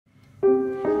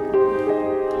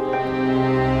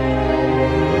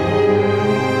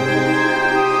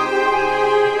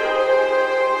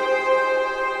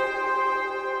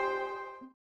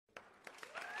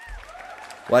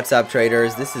What's up,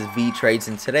 traders? This is Vee Trades,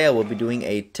 and today I will be doing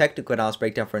a technical analysis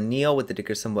breakdown for NIO with the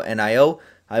ticker symbol NIO.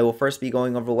 I will first be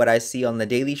going over what I see on the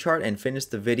daily chart and finish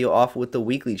the video off with the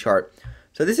weekly chart.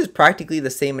 So this is practically the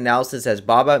same analysis as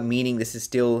BABA, meaning this is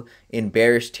still in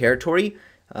bearish territory.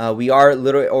 We are a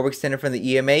little overextended from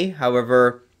the EMA.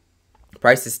 However,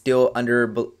 price is still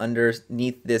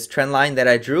underneath this trend line that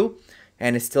I drew,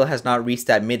 and it still has not reached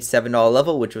that mid $7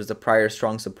 level, which was the prior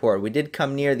strong support. We did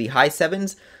come near the high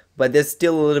sevens, but there's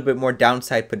still a little bit more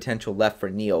downside potential left for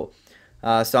NIO.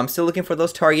 So I'm still looking for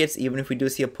those targets, even if we do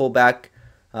see a pullback.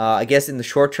 I guess in the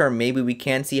short term, maybe we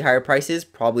can see higher prices,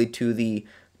 probably to the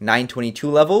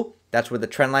 922 level. That's where the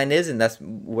trend line is, and that's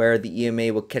where the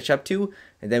EMA will catch up to,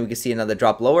 and then we can see another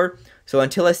drop lower. So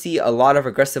until I see a lot of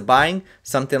aggressive buying,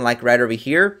 something like right over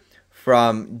here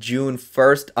from June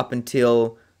 1st up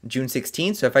until June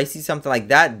 16th. So if I see something like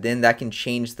that, then that can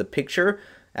change the picture.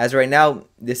 As right now,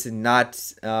 this is not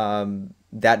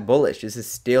that bullish. This is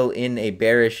still in a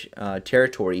bearish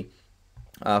territory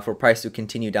for price to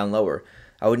continue down lower.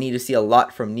 I would need to see a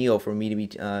lot from NIO for me to be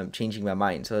changing my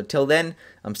mind. So until then,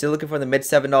 I'm still looking for the mid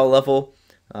 $7 level.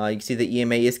 You can see the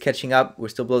EMA is catching up. We're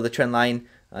still below the trend line.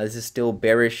 This is still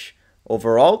bearish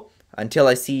overall until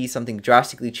I see something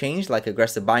drastically change, like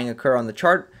aggressive buying occur on the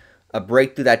chart. A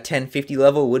break through that 1050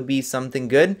 level would be something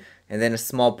good, and then a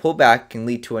small pullback can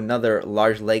lead to another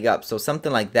large leg up. So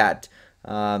something like that.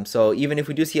 So even if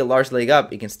we do see a large leg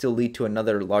up, it can still lead to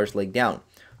another large leg down.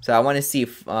 So I want to see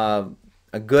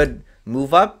a good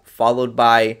move up followed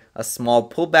by a small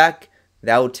pullback.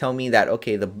 That would tell me that,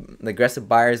 okay, the aggressive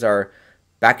buyers are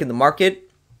back in the market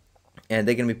and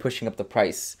they're going to be pushing up the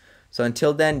price. So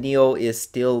until then, NIO is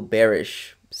still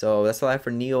bearish. So that's all I have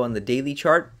for NIO on the daily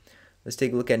chart. Let's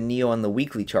take a look at NIO on the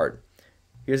weekly chart.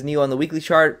 Here's NIO on the weekly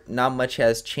chart. Not much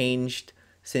has changed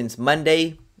since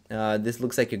Monday. This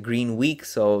looks like a green week,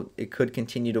 so it could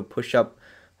continue to push up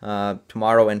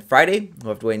tomorrow and Friday.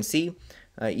 We'll have to wait and see.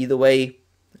 Either way,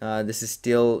 this is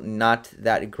still not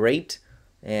that great,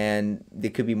 and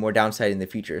there could be more downside in the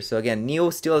future. So again,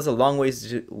 NIO still has a long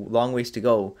ways to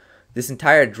go. This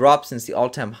entire drop since the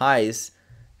all-time highs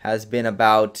has been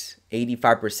about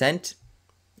 85%,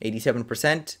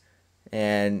 87%,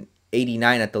 and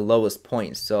 89 at the lowest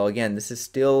point. So again, this is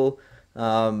still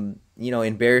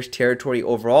in bearish territory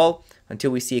overall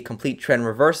until we see a complete trend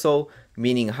reversal,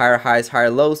 meaning higher highs, higher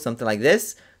lows, something like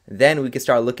this. Then we can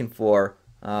start looking for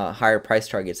higher price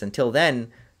targets. Until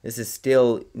then, this is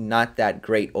still not that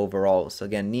great overall. So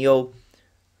again, NIO,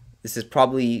 this is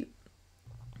probably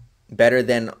better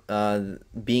than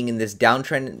being in this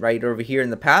downtrend right over here in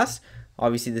the past.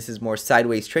 Obviously, this is more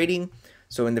sideways trading.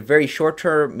 So in the very short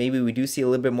term, maybe we do see a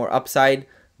little bit more upside,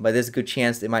 but there's a good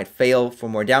chance it might fail for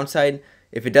more downside.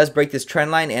 If it does break this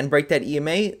trend line and break that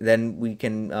EMA, then we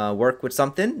can work with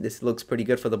something. This looks pretty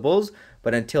good for the bulls.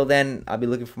 But until then, I'll be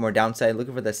looking for more downside,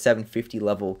 looking for the 750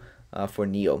 level for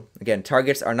NIO. Again,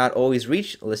 targets are not always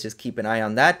reached. Let's just keep an eye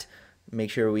on that.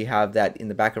 Make sure we have that in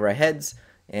the back of our heads,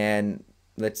 and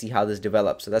let's see how this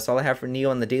develops. So that's all I have for NIO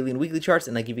on the daily and weekly charts,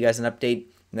 and I'll give you guys an update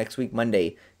next week,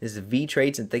 Monday. This is Vee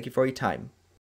Trades, and thank you for your time.